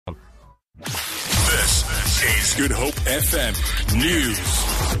Good Hope FM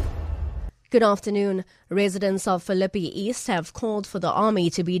News. Good afternoon. Residents of Philippi East have called for the army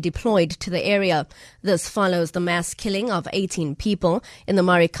to be deployed to the area. This follows the mass killing of 18 people in the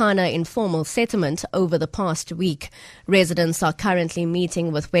Marikana informal settlement over the past week. Residents are currently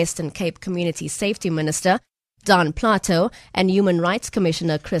meeting with Western Cape Community Safety Minister Dan Plato and Human Rights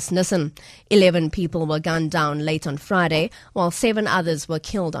Commissioner Chris Nissen. 11 people were gunned down late on Friday, while 7 others were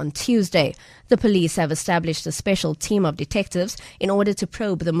killed on Tuesday. The police have established a special team of detectives in order to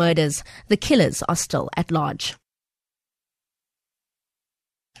probe the murders. The killers are still at large.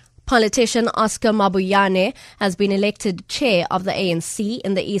 Politician Oscar Mabuyane has been elected chair of the ANC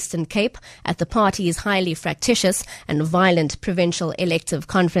in the Eastern Cape at the party's highly fractious and violent provincial elective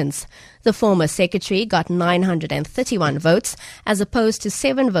conference. The former secretary got 931 votes as opposed to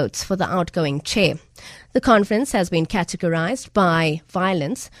 7 votes for the outgoing chair. The conference has been categorized by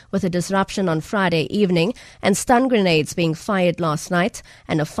violence, with a disruption on Friday evening and stun grenades being fired last night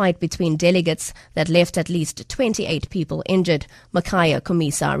and a fight between delegates that left at least 28 people injured. Makaya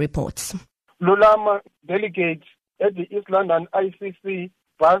Kumisa reports. Lulama delegates at the East London ICC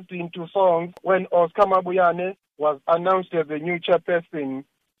buzzed into songs when Oscar Mabuyane was announced as the new chairperson.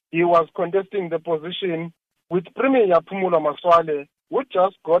 He was contesting the position with Premier Phumulo Masualle, who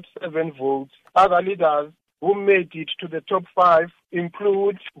just got 7 votes. Other leaders who made it to the top 5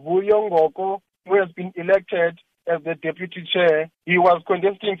 include Vuyongoko, who has been elected as the deputy chair. He was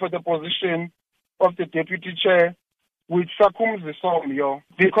contesting for the position of the deputy chair with Sakumzi Somyo.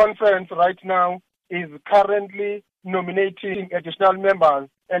 The conference right now is currently nominating additional members,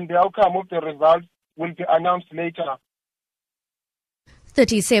 and the outcome of the results will be announced later.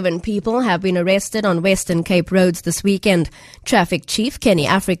 37 people have been arrested on Western Cape roads this weekend. Traffic Chief Kenny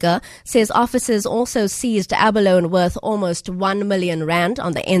Africa says officers also seized abalone worth almost 1 million rand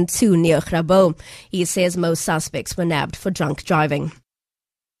on the N2 near Grabo. He says most suspects were nabbed for drunk driving.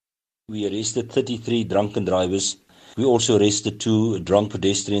 We arrested 33 drunken drivers. We also arrested 2 drunk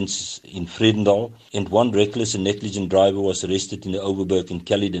pedestrians in Vredendal, and 1 reckless and negligent driver was arrested in the Overberg in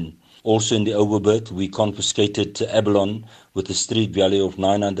Caledon. Also in the Overberg, we confiscated abalone with a street value of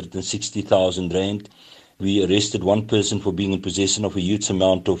 960,000 rand. We arrested 1 person for being in possession of a huge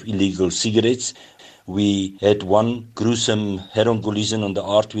amount of illegal cigarettes. We had 1 gruesome head-on collision on the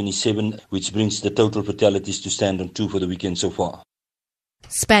R27, which brings the total fatalities to stand on 2 for the weekend so far.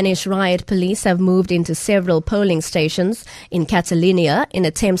 Spanish riot police have moved into several polling stations in Catalonia in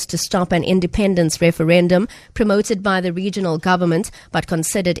attempts to stop an independence referendum promoted by the regional government but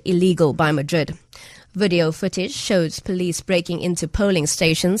considered illegal by Madrid. Video footage shows police breaking into polling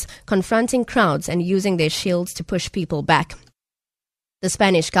stations, confronting crowds and using their shields to push people back. The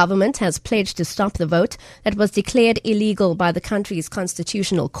Spanish government has pledged to stop the vote that was declared illegal by the country's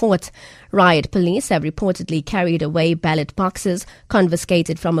constitutional court. Riot police have reportedly carried away ballot boxes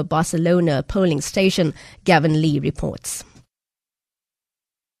confiscated from a Barcelona polling station, Gavin Lee reports.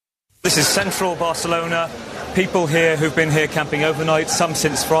 This is central Barcelona. People here who've been here camping overnight, some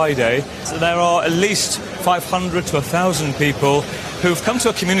since Friday. So there are at least 500 to 1,000 people who've come to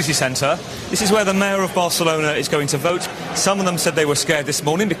a community centre. This is where the mayor of Barcelona is going to vote. Some of them said they were scared this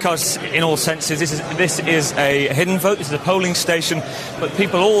morning because, in all senses, this is a hidden vote. This is a polling station. But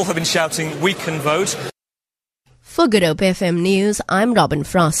people all have been shouting, "We can vote." For Good Hope FM News, I'm Robin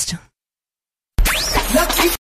Frost.